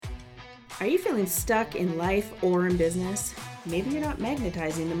Are you feeling stuck in life or in business? Maybe you're not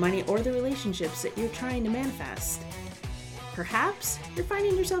magnetizing the money or the relationships that you're trying to manifest. Perhaps you're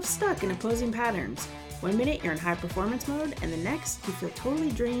finding yourself stuck in opposing patterns. One minute you're in high performance mode, and the next you feel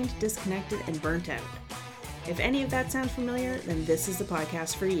totally drained, disconnected, and burnt out. If any of that sounds familiar, then this is the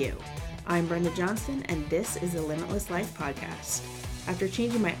podcast for you. I'm Brenda Johnston, and this is the Limitless Life Podcast. After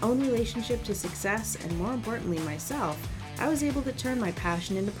changing my own relationship to success, and more importantly myself, I was able to turn my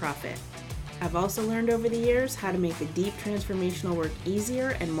passion into profit. I've also learned over the years how to make the deep transformational work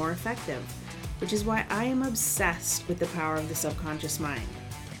easier and more effective, which is why I am obsessed with the power of the subconscious mind.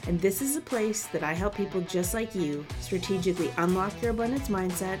 And this is a place that I help people just like you strategically unlock your abundance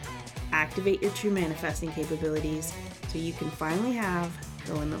mindset, activate your true manifesting capabilities, so you can finally have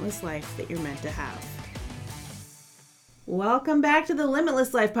the limitless life that you're meant to have. Welcome back to the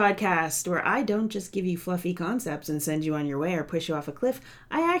Limitless Life Podcast, where I don't just give you fluffy concepts and send you on your way or push you off a cliff.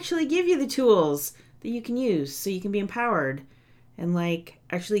 I actually give you the tools that you can use so you can be empowered and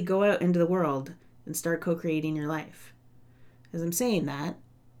actually go out into the world and start co-creating your life. As I'm saying that,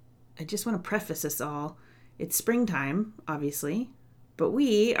 I just want to preface this all. It's springtime, obviously, but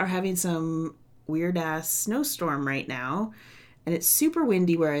we are having some weird-ass snowstorm right now. And it's super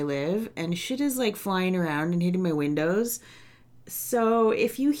windy where I live, and shit is flying around and hitting my windows. So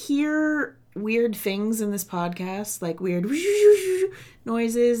if you hear weird things in this podcast, like weird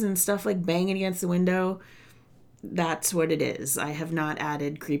noises and stuff banging against the window, that's what it is. I have not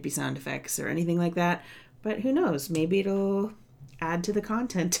added creepy sound effects or anything like that, but who knows? Maybe it'll add to the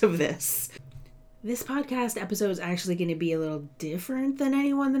content of this. This podcast episode is actually going to be a little different than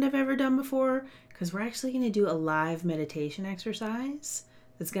any one that I've ever done before, because we're actually going to do a live meditation exercise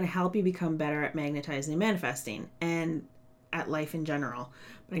that's going to help you become better at magnetizing and manifesting and at life in general.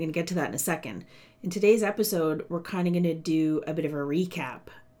 But I'm going to get to that in a second. In today's episode, we're kind of going to do a bit of a recap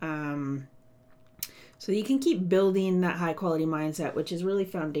so that you can keep building that high quality mindset, which is really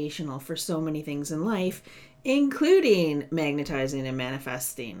foundational for so many things in life, including magnetizing and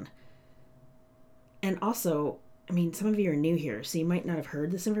manifesting. And also, some of you are new here, so you might not have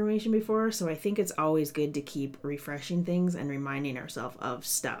heard this information before, so I think it's always good to keep refreshing things and reminding ourselves of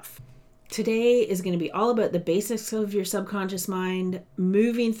stuff. Today is going to be all about the basics of your subconscious mind,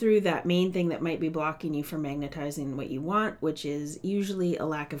 moving through that main thing that might be blocking you from magnetizing what you want, which is usually a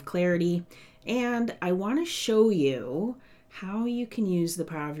lack of clarity. And I want to show you how you can use the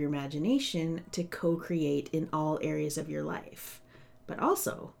power of your imagination to co-create in all areas of your life, but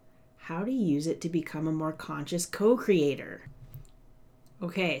also how to use it to become a more conscious co-creator.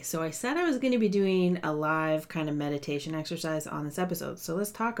 Okay, so I said I was going to be doing a live kind of meditation exercise on this episode, so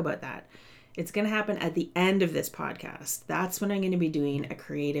let's talk about that. It's going to happen at the end of this podcast. That's when I'm going to be doing a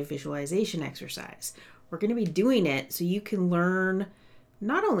creative visualization exercise. We're going to be doing it so you can learn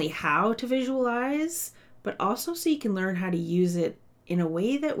not only how to visualize, but also so you can learn how to use it in a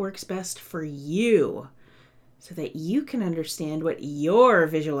way that works best for you, so that you can understand what your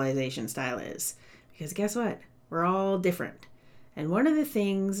visualization style is. Because guess what? We're all different. And one of the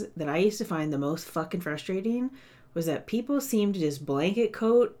things that I used to find the most fucking frustrating was that people seem to just blanket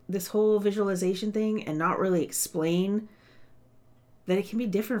coat this whole visualization thing and not really explain that it can be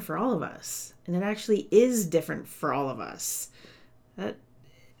different for all of us. And it actually is different for all of us. That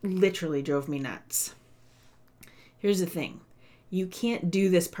literally drove me nuts. Here's the thing. You can't do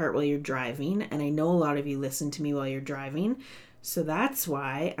this part while you're driving, and I know a lot of you listen to me while you're driving, so that's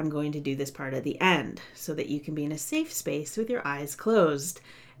why I'm going to do this part at the end, so that you can be in a safe space with your eyes closed.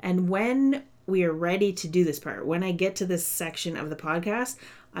 And when we are ready to do this part, when I get to this section of the podcast,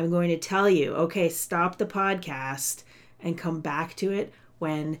 I'm going to tell you, okay, stop the podcast and come back to it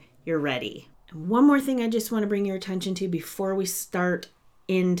when you're ready. And one more thing I just want to bring your attention to before we start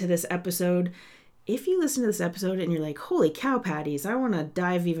into this episode. If you listen to this episode and you're like, holy cow, patties, I want to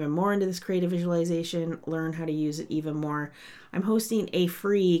dive even more into this creative visualization, learn how to use it even more, I'm hosting a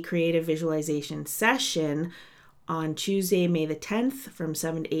free creative visualization session on Tuesday, May the 10th from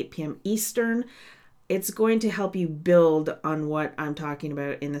 7 to 8 p.m. Eastern. It's going to help you build on what I'm talking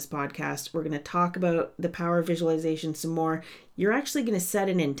about in this podcast. We're going to talk about the power of visualization some more. You're actually going to set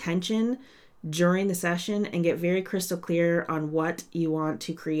an intention during the session and get very crystal clear on what you want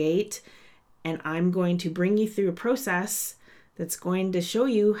to create. And I'm going to bring you through a process that's going to show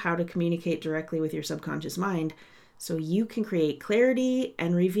you how to communicate directly with your subconscious mind so you can create clarity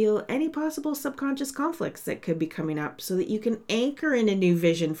and reveal any possible subconscious conflicts that could be coming up so that you can anchor in a new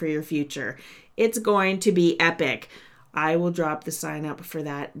vision for your future. It's going to be epic. I will drop the sign up for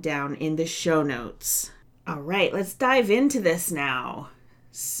that down in the show notes. All right, let's dive into this now.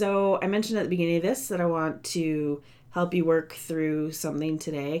 So I mentioned at the beginning of this that I want to help you work through something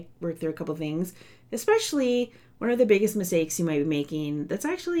today, work through a couple things, especially one of the biggest mistakes you might be making that's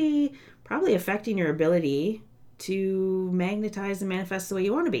actually probably affecting your ability to magnetize and manifest the way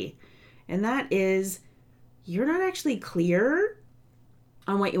you want to be. And that is, you're not actually clear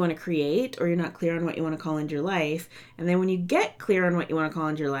on what you want to create, or you're not clear on what you want to call into your life. And then when you get clear on what you want to call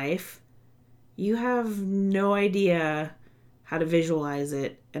into your life, you have no idea how to visualize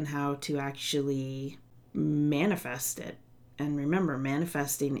it and how to actually manifest it. And remember,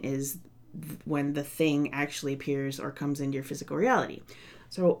 manifesting is when the thing actually appears or comes into your physical reality.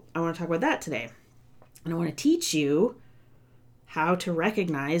 So I want to talk about that today. And I want to teach you how to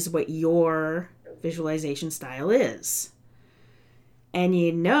recognize what your visualization style is. And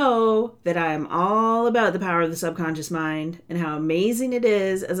you know that I'm all about the power of the subconscious mind and how amazing it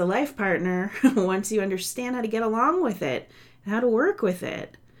is as a life partner once you understand how to get along with it and how to work with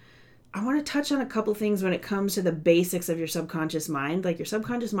it. I want to touch on a couple things when it comes to the basics of your subconscious mind, like your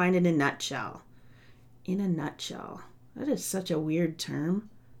subconscious mind in a nutshell. In a nutshell. That is such a weird term.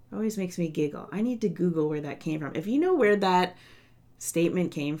 It always makes me giggle. I need to Google where that came from. If you know where that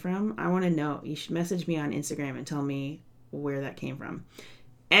statement came from, I want to know. You should message me on Instagram and tell me where that came from.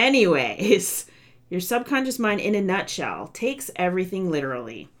 Anyways, your subconscious mind in a nutshell takes everything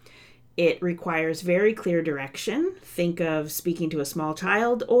literally. It requires very clear direction. Think of speaking to a small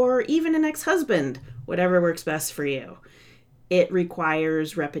child or even an ex-husband, whatever works best for you. It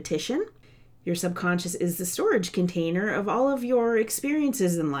requires repetition. Your subconscious is the storage container of all of your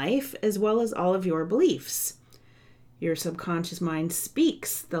experiences in life, as well as all of your beliefs. Your subconscious mind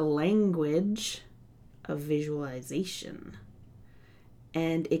speaks the language of visualization.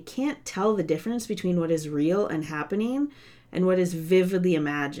 And it can't tell the difference between what is real and happening and what is vividly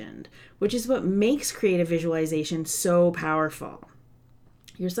imagined, which is what makes creative visualization so powerful.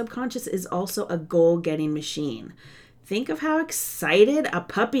 Your subconscious is also a goal-getting machine. Think of how excited a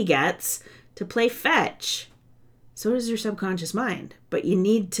puppy gets to play fetch. So does your subconscious mind, but you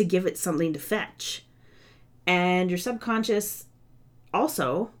need to give it something to fetch. And your subconscious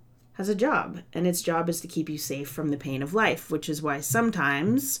also has a job, and its job is to keep you safe from the pain of life, which is why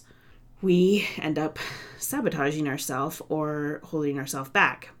sometimes we end up sabotaging ourselves or holding ourselves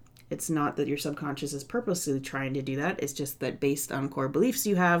back. It's not that your subconscious is purposely trying to do that. It's just that based on core beliefs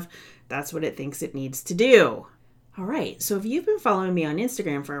you have, that's what it thinks it needs to do. All right, so if you've been following me on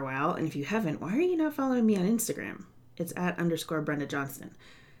Instagram for a while, and if you haven't, why are you not following me on Instagram? It's @_Brenda Johnston.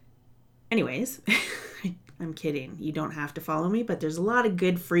 Anyways, I'm kidding. You don't have to follow me, but there's a lot of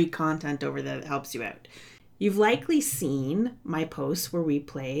good free content over there that helps you out. You've likely seen my posts where we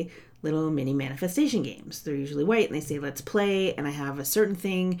play little mini manifestation games. They're usually white and they say, let's play. And I have a certain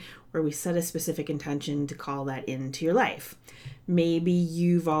thing where we set a specific intention to call that into your life. Maybe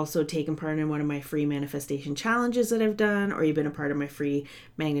you've also taken part in one of my free manifestation challenges that I've done, or you've been a part of my free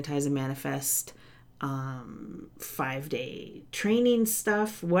Magnetize and Manifest 5-day training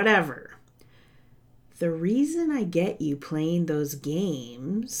stuff, whatever. The reason I get you playing those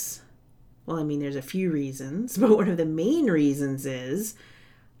games, well, I mean, there's a few reasons, but one of the main reasons is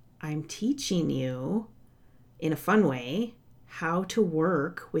I'm teaching you in a fun way how to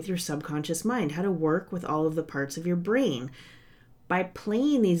work with your subconscious mind, how to work with all of the parts of your brain. By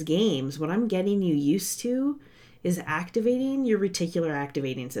playing these games, what I'm getting you used to is activating your reticular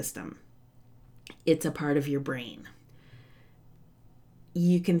activating system. It's a part of your brain.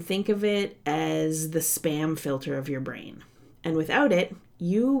 You can think of it as the spam filter of your brain. And without it,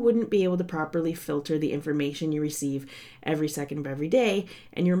 you wouldn't be able to properly filter the information you receive every second of every day,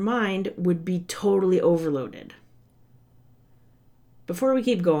 and your mind would be totally overloaded. Before we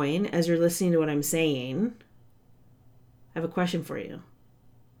keep going, as you're listening to what I'm saying, I have a question for you.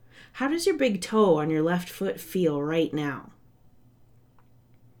 How does your big toe on your left foot feel right now?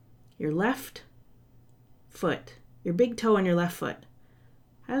 Your left foot, your big toe on your left foot.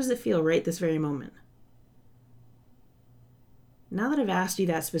 How does it feel right this very moment? Now that I've asked you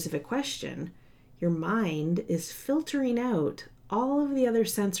that specific question, your mind is filtering out all of the other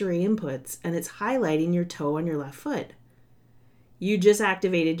sensory inputs and it's highlighting your toe on your left foot. You just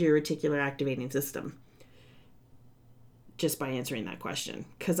activated your reticular activating system just by answering that question,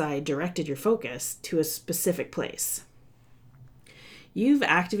 because I directed your focus to a specific place. You've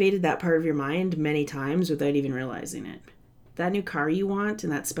activated that part of your mind many times without even realizing it. That new car you want in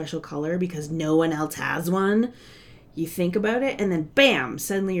that special color because no one else has one, you think about it and then bam,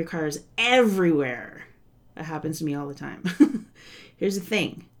 suddenly your car is everywhere. That happens to me all the time. Here's the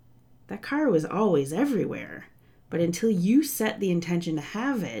thing. That car was always everywhere, but until you set the intention to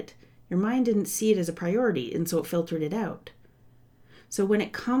have it, your mind didn't see it as a priority, and so it filtered it out. So when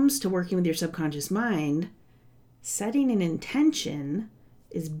it comes to working with your subconscious mind, Setting an intention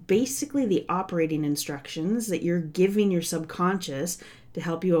is basically the operating instructions that you're giving your subconscious to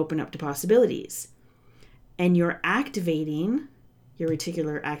help you open up to possibilities. And you're activating your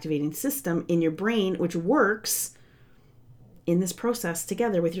reticular activating system in your brain, which works in this process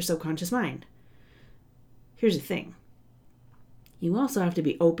together with your subconscious mind. Here's the thing. You also have to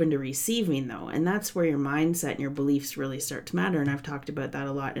be open to receiving, though, and that's where your mindset and your beliefs really start to matter. And I've talked about that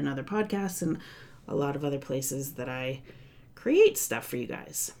a lot in other podcasts and a lot of other places that I create stuff for you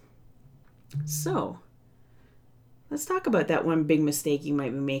guys. So, let's talk about that one big mistake you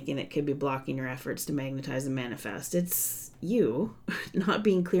might be making that could be blocking your efforts to magnetize and manifest. It's you not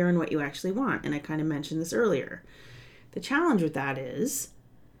being clear on what you actually want, and I kind of mentioned this earlier. The challenge with that is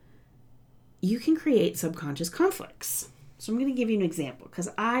you can create subconscious conflicts. So I'm going to give you an example because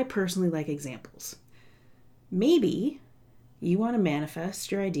I personally like examples. Maybe you want to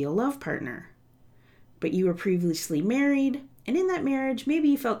manifest your ideal love partner, but you were previously married, and in that marriage, maybe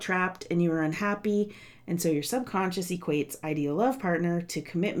you felt trapped and you were unhappy, and so your subconscious equates ideal love partner to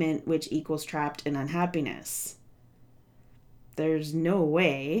commitment, which equals trapped and unhappiness. There's no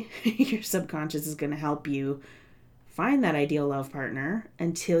way your subconscious is going to help you find that ideal love partner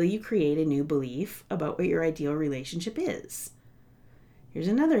until you create a new belief about what your ideal relationship is. Here's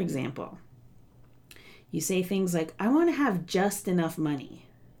another example. You say things like, I want to have just enough money.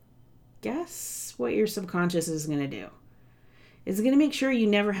 Guess what your subconscious is going to do? It's going to make sure you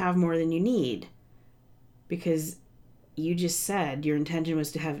never have more than you need, because you just said your intention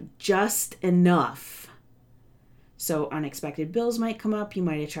was to have just enough. So unexpected bills might come up. You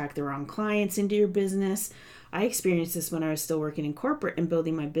might attract the wrong clients into your business. I experienced this when I was still working in corporate and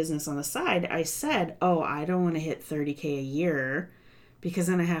building my business on the side. I said, I don't want to hit $30,000 a year because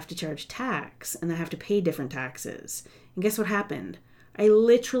then I have to charge tax and I have to pay different taxes. And guess what happened? I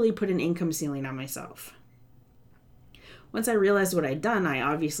literally put an income ceiling on myself. Once I realized what I'd done, I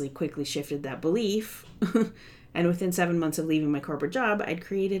obviously quickly shifted that belief. And within 7 months of leaving my corporate job, I'd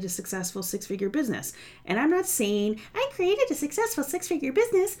created a successful 6-figure business. And I'm not saying I created a successful 6-figure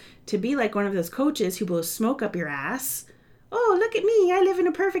business to be like one of those coaches who blows smoke up your ass. Oh, look at me. I live in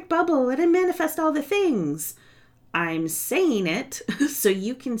a perfect bubble and I manifest all the things. I'm saying it so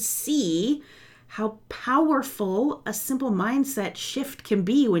you can see how powerful a simple mindset shift can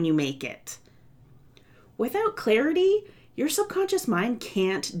be when you make it. Without clarity, your subconscious mind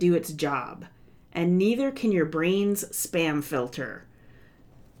can't do its job. And neither can your brain's spam filter.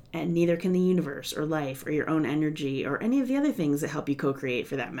 And neither can the universe or life or your own energy or any of the other things that help you co-create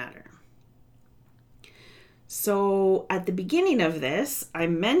for that matter. So at the beginning of this, I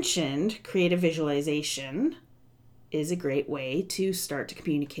mentioned creative visualization is a great way to start to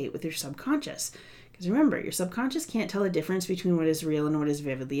communicate with your subconscious. Because remember, your subconscious can't tell the difference between what is real and what is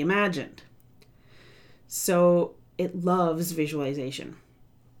vividly imagined. So it loves visualization.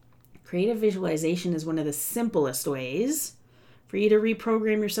 Creative visualization is one of the simplest ways for you to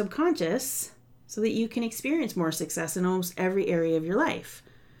reprogram your subconscious so that you can experience more success in almost every area of your life.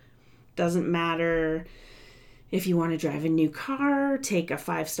 Doesn't matter if you want to drive a new car, take a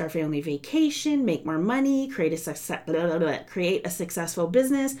 5-star family vacation, make more money, create a successful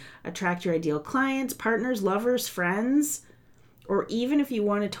business, attract your ideal clients, partners, lovers, friends, or even if you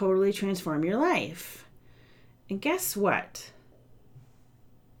want to totally transform your life. And guess what?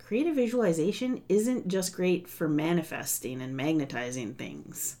 Creative visualization isn't just great for manifesting and magnetizing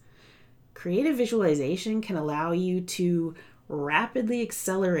things. Creative visualization can allow you to rapidly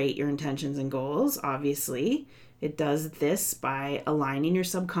accelerate your intentions and goals, obviously. It does this by aligning your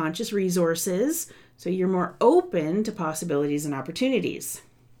subconscious resources so you're more open to possibilities and opportunities.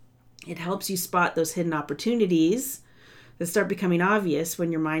 It helps you spot those hidden opportunities that start becoming obvious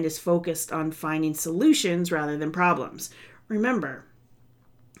when your mind is focused on finding solutions rather than problems. Remember,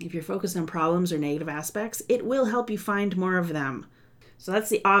 if you're focused on problems or negative aspects, it will help you find more of them. So that's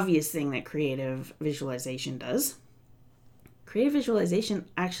the obvious thing that creative visualization does. Creative visualization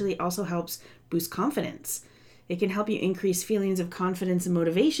actually also helps boost confidence. It can help you increase feelings of confidence and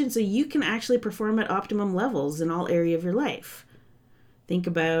motivation so you can actually perform at optimum levels in all areas of your life. Think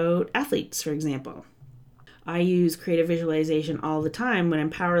about athletes, for example. I use creative visualization all the time when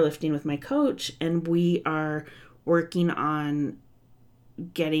I'm powerlifting with my coach and we are working on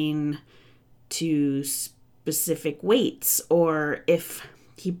getting to specific weights, or if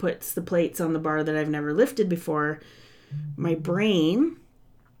he puts the plates on the bar that I've never lifted before, my brain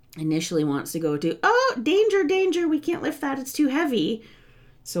initially wants to go to, danger, we can't lift that, it's too heavy.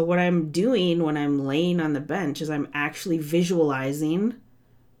 So what I'm doing when I'm laying on the bench is I'm actually visualizing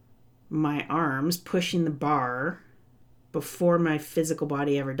my arms pushing the bar before my physical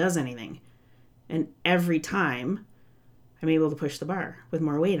body ever does anything. And every time I'm able to push the bar with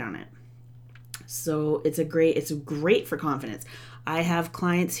more weight on it. So it's great for confidence. I have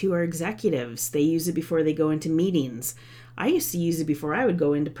clients who are executives. They use it before they go into meetings. I used to use it before I would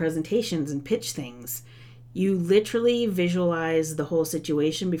go into presentations and pitch things. You literally visualize the whole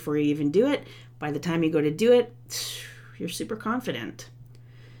situation before you even do it. By the time you go to do it, you're super confident.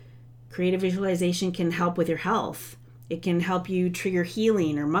 Creative visualization can help with your health. It can help you trigger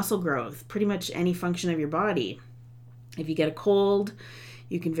healing or muscle growth, pretty much any function of your body. If you get a cold,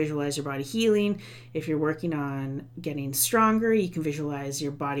 you can visualize your body healing. If you're working on getting stronger, you can visualize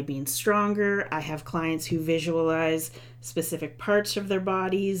your body being stronger. I have clients who visualize specific parts of their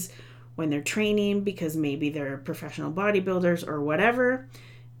bodies when they're training because maybe they're professional bodybuilders or whatever.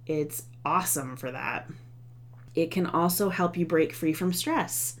 It's awesome for that. It can also help you break free from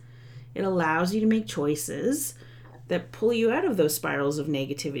stress. It allows you to make choices that pull you out of those spirals of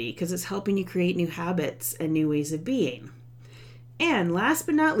negativity because it's helping you create new habits and new ways of being. And last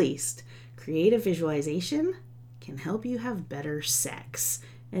but not least, creative visualization can help you have better sex.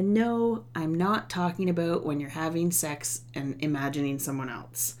 And no, I'm not talking about when you're having sex and imagining someone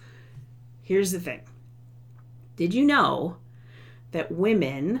else. Here's the thing. Did you know that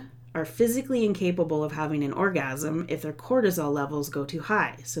women are physically incapable of having an orgasm if their cortisol levels go too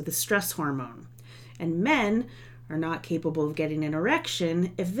high, so the stress hormone? And men are not capable of getting an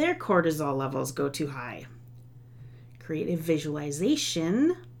erection if their cortisol levels go too high. Creative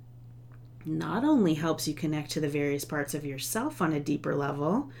visualization not only helps you connect to the various parts of yourself on a deeper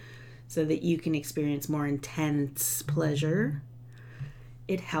level so that you can experience more intense pleasure,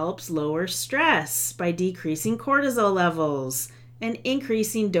 it helps lower stress by decreasing cortisol levels and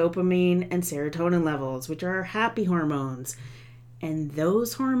increasing dopamine and serotonin levels, which are our happy hormones. And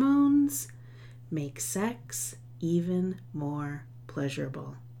those hormones make sex even more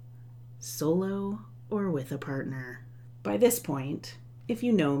pleasurable, solo or with a partner. By this point, if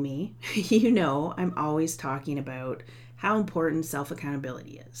you know me, you know I'm always talking about how important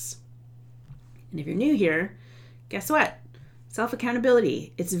self-accountability is. And if you're new here, guess what?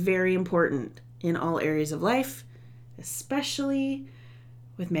 Self-accountability, it's very important in all areas of life, especially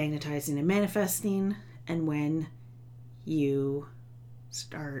with magnetizing and manifesting, and when you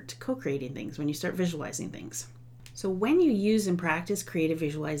start co-creating things, when you start visualizing things. So when you use and practice creative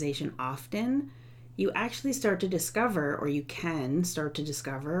visualization often, you actually start to discover, or you can start to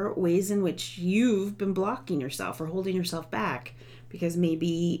discover, ways in which you've been blocking yourself or holding yourself back because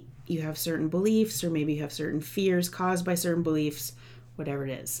maybe you have certain beliefs or maybe you have certain fears caused by certain beliefs, whatever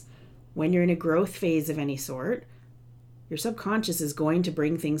it is. When you're in a growth phase of any sort, your subconscious is going to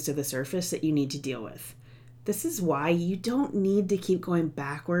bring things to the surface that you need to deal with. This is why you don't need to keep going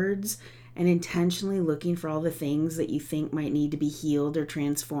backwards and intentionally looking for all the things that you think might need to be healed or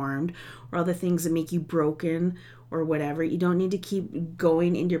transformed, or all the things that make you broken or whatever. You don't need to keep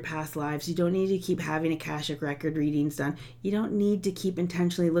going into your past lives. You don't need to keep having Akashic record readings done. You don't need to keep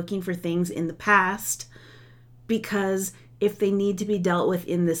intentionally looking for things in the past, because if they need to be dealt with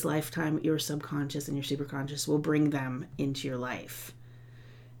in this lifetime, your subconscious and your superconscious will bring them into your life.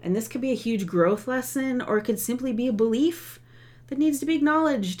 And this could be a huge growth lesson, or it could simply be a belief that needs to be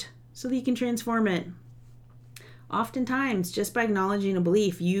acknowledged so that you can transform it. Oftentimes, just by acknowledging a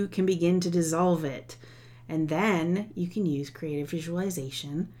belief, you can begin to dissolve it. And then you can use creative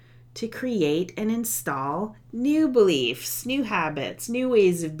visualization to create and install new beliefs, new habits, new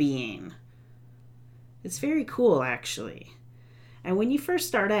ways of being. It's very cool, actually. And when you first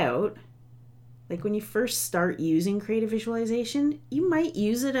start out, like when you first start using creative visualization, you might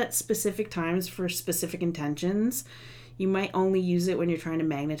use it at specific times for specific intentions. You might only use it when you're trying to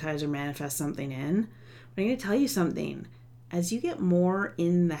magnetize or manifest something in. But I'm going to tell you something. As you get more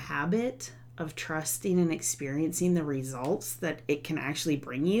in the habit of trusting and experiencing the results that it can actually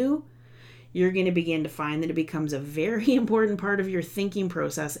bring you, you're going to begin to find that it becomes a very important part of your thinking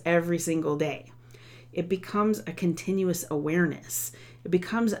process every single day. It becomes a continuous awareness. It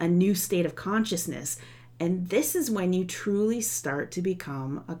becomes a new state of consciousness. And this is when you truly start to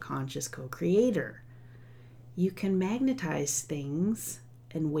become a conscious co-creator. You can magnetize things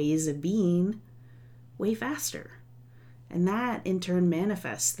and ways of being way faster. And that in turn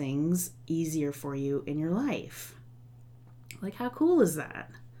manifests things easier for you in your life. Like, how cool is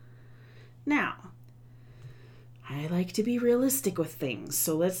that? Now, I like to be realistic with things,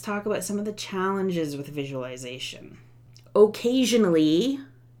 so let's talk about some of the challenges with visualization. Occasionally,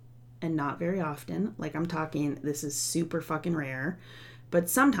 and not very often, like I'm talking, this is super fucking rare, but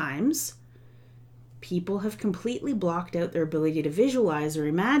sometimes people have completely blocked out their ability to visualize or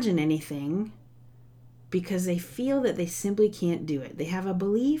imagine anything because they feel that they simply can't do it. They have a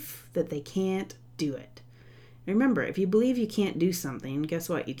belief that they can't do it. Remember, if you believe you can't do something, guess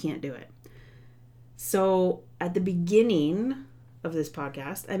what? You can't do it. So at the beginning of this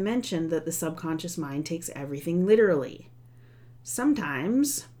podcast, I mentioned that the subconscious mind takes everything literally.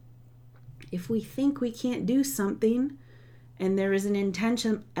 Sometimes, if we think we can't do something and there is an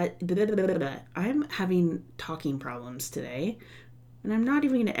intention, I'm having talking problems today, and I'm not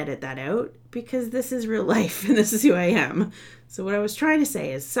even going to edit that out because this is real life and this is who I am. So what I was trying to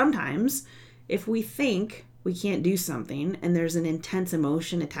say is sometimes if we think we can't do something and there's an intense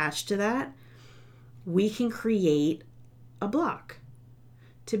emotion attached to that, we can create a block.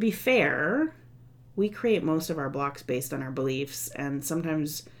 To be fair, we create most of our blocks based on our beliefs, and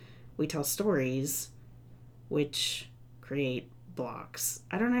sometimes we tell stories which create blocks.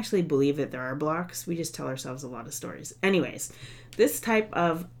 I don't actually believe that there are blocks. We just tell ourselves a lot of stories. Anyways, this type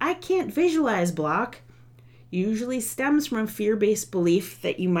of I can't visualize block usually stems from a fear-based belief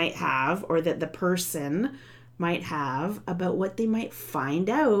that you might have or that the person might have about what they might find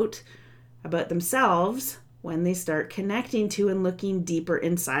out about themselves when they start connecting to and looking deeper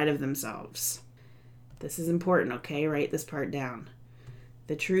inside of themselves. This is important, okay? Write this part down.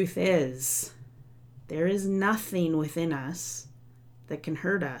 The truth is, there is nothing within us that can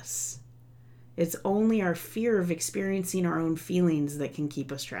hurt us. It's only our fear of experiencing our own feelings that can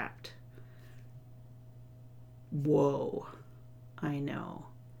keep us trapped. Whoa, I know.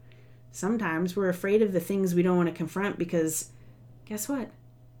 Sometimes we're afraid of the things we don't want to confront because, guess what?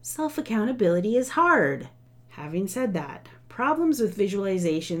 Self-accountability is hard. Having said that, problems with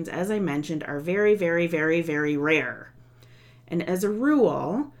visualizations, as I mentioned, are very, very, very, very rare. And as a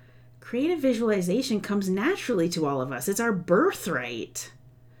rule, creative visualization comes naturally to all of us. It's our birthright.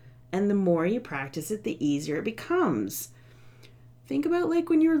 And the more you practice it, the easier it becomes. Think about like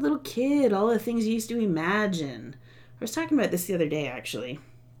when you were a little kid, all the things you used to imagine. I was talking about this the other day, actually.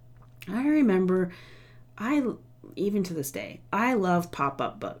 I remember, even to this day, I love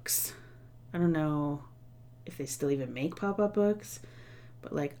pop-up books. I don't know if they still even make pop-up books,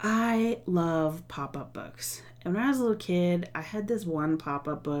 but like I love pop-up books. And when I was a little kid, I had this one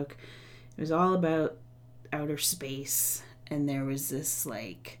pop-up book. It was all about outer space, and there was this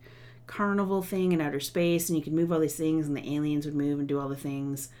like carnival thing in outer space, and you could move all these things, and the aliens would move and do all the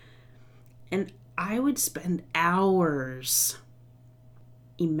things. And I would spend hours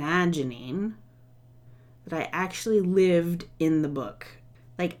imagining that I actually lived in the book.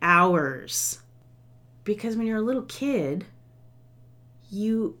 Like hours. Because when you're a little kid,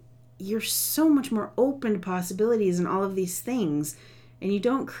 you're so much more open to possibilities and all of these things, and you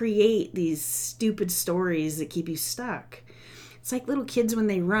don't create these stupid stories that keep you stuck. It's like little kids when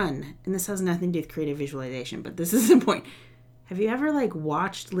they run, and this has nothing to do with creative visualization, but this is the point. Have you ever like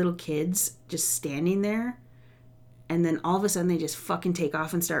watched little kids just standing there, and then all of a sudden they just fucking take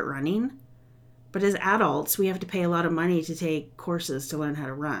off and start running? But as adults, we have to pay a lot of money to take courses to learn how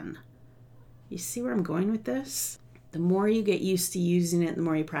to run. You see where I'm going with this? The more you get used to using it, the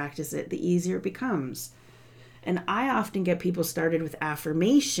more you practice it, the easier it becomes. And I often get people started with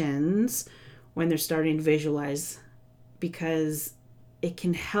affirmations when they're starting to visualize because it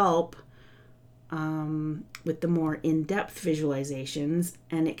can help with the more in-depth visualizations,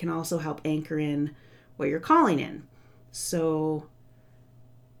 and it can also help anchor in what you're calling in. So,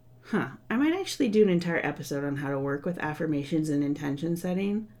 I might actually do an entire episode on how to work with affirmations and intention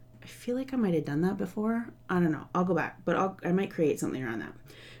setting. I feel like I might have done that before. I don't know. I'll go back, but I might create something around that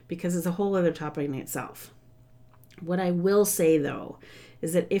because it's a whole other topic in itself. What I will say, though,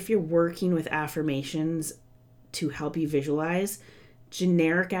 is that if you're working with affirmations to help you visualize,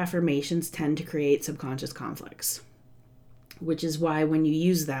 generic affirmations tend to create subconscious conflicts, which is why when you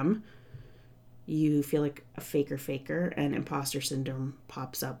use them, you feel like a faker and imposter syndrome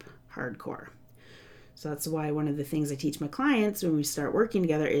pops up hardcore. So that's why one of the things I teach my clients when we start working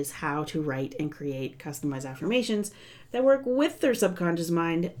together is how to write and create customized affirmations that work with their subconscious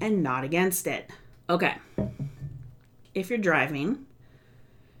mind and not against it. Okay. If you're driving,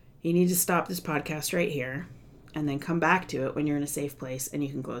 you need to stop this podcast right here and then come back to it when you're in a safe place and you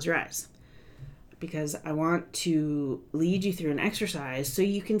can close your eyes. Because I want to lead you through an exercise so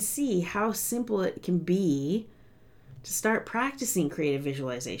you can see how simple it can be to start practicing creative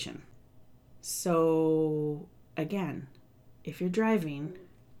visualization. So, again, if you're driving,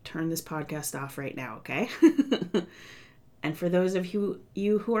 turn this podcast off right now, okay? And for those of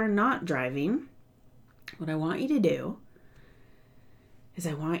you who are not driving, what I want you to do is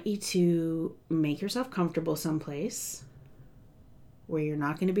I want you to make yourself comfortable someplace where you're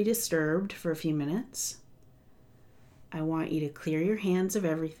not going to be disturbed for a few minutes. I want you to clear your hands of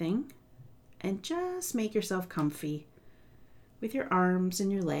everything and just make yourself comfy with your arms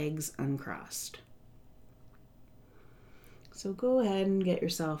and your legs uncrossed. So go ahead and get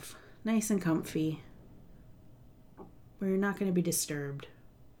yourself nice and comfy where you're not going to be disturbed,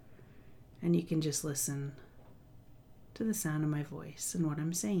 and you can just listen to the sound of my voice and what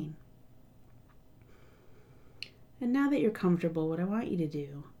I'm saying. And now that you're comfortable, what I want you to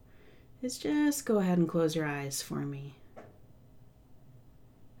do is just go ahead and close your eyes for me.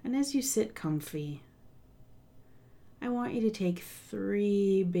 And as you sit comfy, I want you to take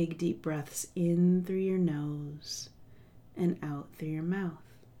 3 big deep breaths in through your nose and out through your mouth.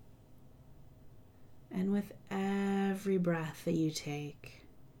 And with every breath that you take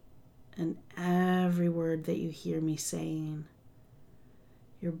and every word that you hear me saying,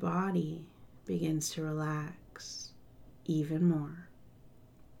 your body begins to relax even more.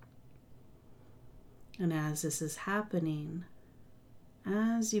 And as this is happening,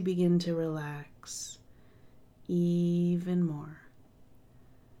 as you begin to relax even more,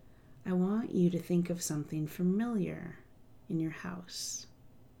 I want you to think of something familiar in your house,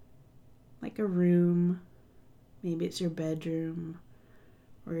 like a room. Maybe it's your bedroom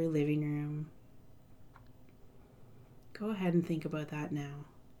or your living room. Go ahead and think about that now.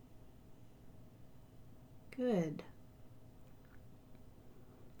 Good.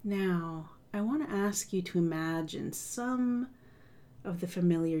 Now, I want to ask you to imagine some of the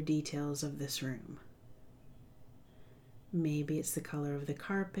familiar details of this room. Maybe it's the color of the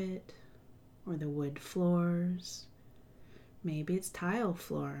carpet or the wood floors. Maybe it's tile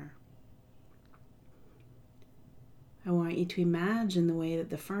floor. I want you to imagine the way that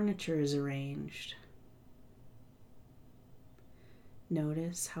the furniture is arranged.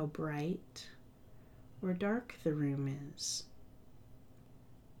 Notice how bright or dark the room is.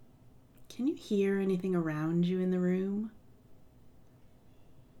 Can you hear anything around you in the room?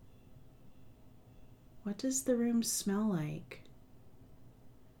 What does the room smell like?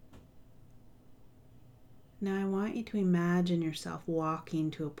 Now I want you to imagine yourself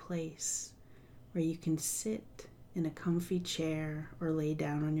walking to a place where you can sit in a comfy chair or lay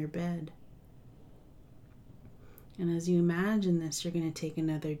down on your bed. And as you imagine this, you're going to take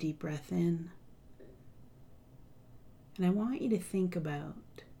another deep breath in. And I want you to think about,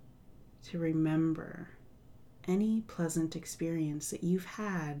 to remember any pleasant experience that you've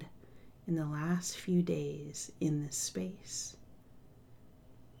had in the last few days in this space.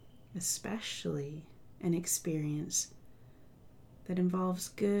 Especially an experience that involves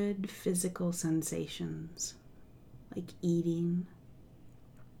good physical sensations, like eating,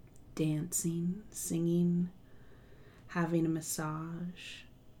 dancing, singing, having a massage,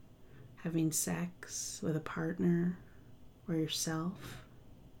 having sex with a partner or yourself.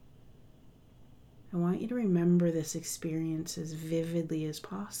 I want you to remember this experience as vividly as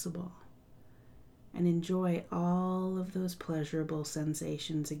possible and enjoy all of those pleasurable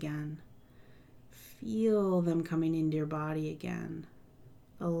sensations again. Feel them coming into your body again.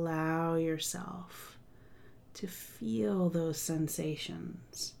 Allow yourself to feel those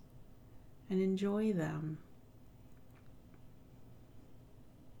sensations and enjoy them.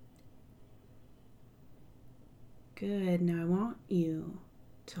 Good. Now I want you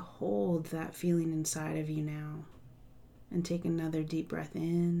to hold that feeling inside of you now and take another deep breath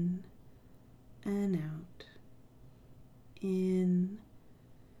in and out, in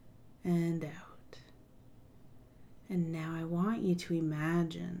and out. And now I want you to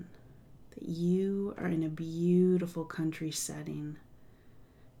imagine that you are in a beautiful country setting.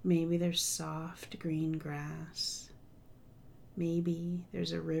 Maybe there's soft green grass. Maybe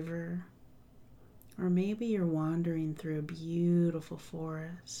there's a river. Or maybe you're wandering through a beautiful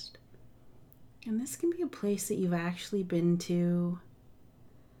forest. And this can be a place that you've actually been to,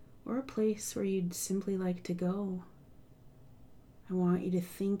 or a place where you'd simply like to go. I want you to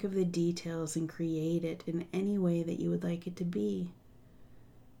think of the details and create it in any way that you would like it to be.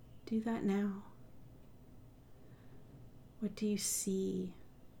 Do that now. What do you see?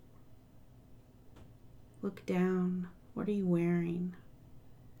 Look down. What are you wearing?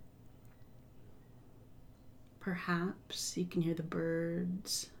 Perhaps you can hear the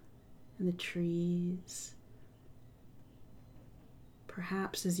birds and the trees.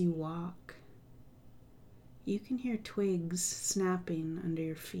 Perhaps as you walk, you can hear twigs snapping under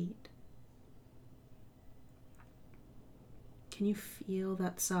your feet. Can you feel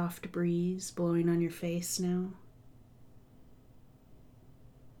that soft breeze blowing on your face now?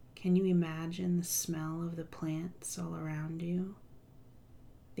 Can you imagine the smell of the plants all around you?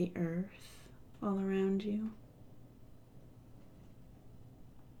 The earth all around you?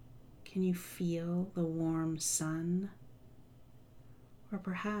 Can you feel the warm sun? Or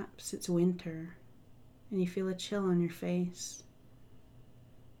perhaps it's winter and you feel a chill on your face.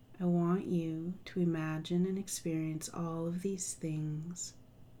 I want you to imagine and experience all of these things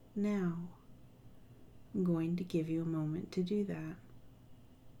now. I'm going to give you a moment to do that.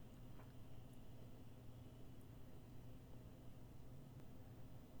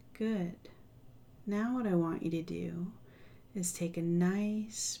 Good. Now what I want you to do is take a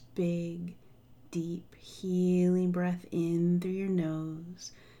nice, big, deep, healing breath in through your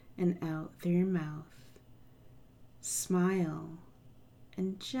nose and out through your mouth. Smile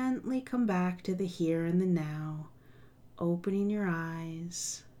and gently come back to the here and the now, opening your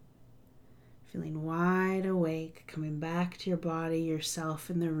eyes, feeling wide awake, coming back to your body, yourself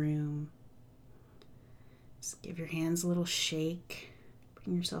in the room. Just give your hands a little shake.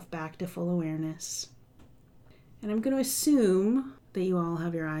 Bring yourself back to full awareness. And I'm going to assume that you all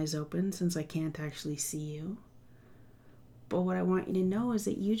have your eyes open since I can't actually see you. But what I want you to know is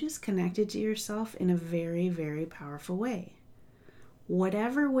that you just connected to yourself in a very, very powerful way.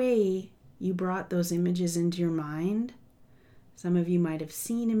 Whatever way you brought those images into your mind, some of you might have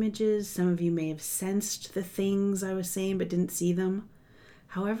seen images, some of you may have sensed the things I was saying but didn't see them.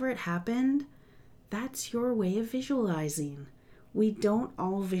 However it happened, that's your way of visualizing. We don't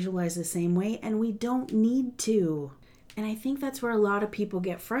all visualize the same way, and we don't need to. And I think that's where a lot of people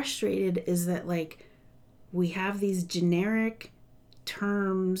get frustrated, is that we have these generic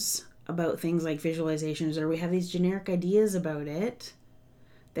terms about things like visualizations, or we have these generic ideas about it,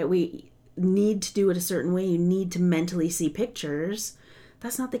 that we need to do it a certain way. You need to mentally see pictures.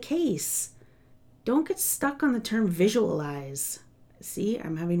 That's not the case. Don't get stuck on the term visualize. See,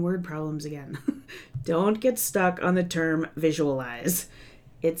 I'm having word problems again. Don't get stuck on the term visualize.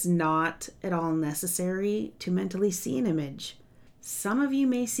 It's not at all necessary to mentally see an image. Some of you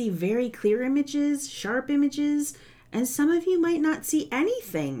may see very clear images, sharp images, and some of you might not see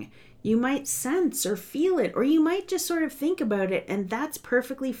anything. You might sense or feel it, or you might just sort of think about it, and that's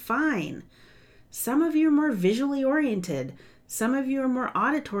perfectly fine. Some of you are more visually oriented. Some of you are more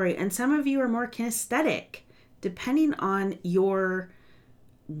auditory, and some of you are more kinesthetic. Depending on your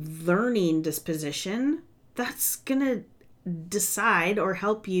learning disposition, that's going to decide or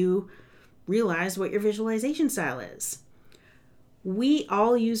help you realize what your visualization style is. We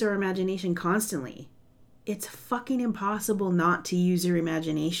all use our imagination constantly. It's fucking impossible not to use your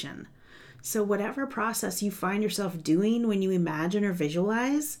imagination. So whatever process you find yourself doing when you imagine or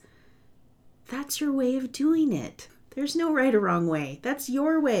visualize, that's your way of doing it. There's no right or wrong way. That's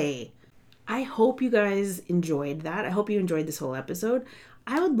your way. I hope you guys enjoyed that. I hope you enjoyed this whole episode.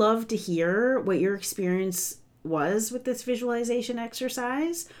 I would love to hear what your experience was with this visualization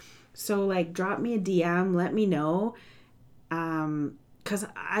exercise. So drop me a DM, let me know. Because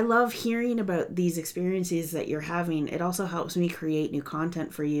I love hearing about these experiences that you're having. It also helps me create new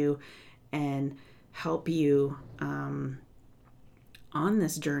content for you and help you on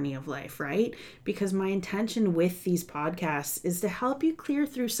this journey of life, right? Because my intention with these podcasts is to help you clear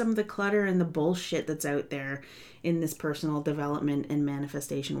through some of the clutter and the bullshit that's out there in this personal development and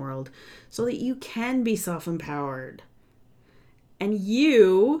manifestation world so that you can be self-empowered. And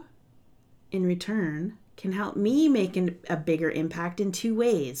you, in return, can help me make a bigger impact in two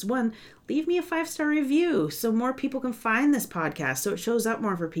ways. One, leave me a 5-star review so more people can find this podcast, so it shows up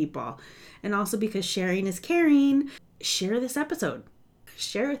more for people. And also, because sharing is caring, share this episode.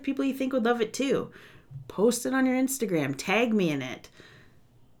 Share it with people you think would love it too. Post it on your Instagram. Tag me in it.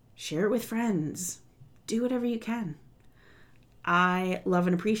 Share it with friends. Do whatever you can. I love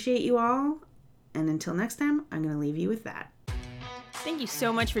and appreciate you all. And until next time, I'm going to leave you with that. Thank you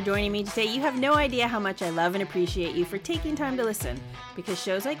so much for joining me today. You have no idea how much I love and appreciate you for taking time to listen, because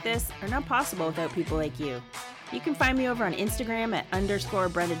shows like this are not possible without people like you. You can find me over on Instagram at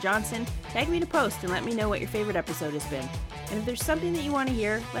 _Brenda Johnson. Tag me to post and let me know what your favorite episode has been. And if there's something that you want to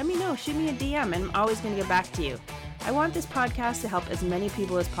hear, let me know. Shoot me a DM and I'm always going to get back to you. I want this podcast to help as many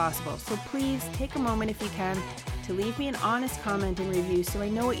people as possible, so please take a moment if you can to leave me an honest comment and review so I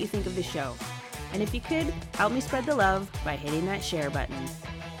know what you think of the show. And if you could, help me spread the love by hitting that share button.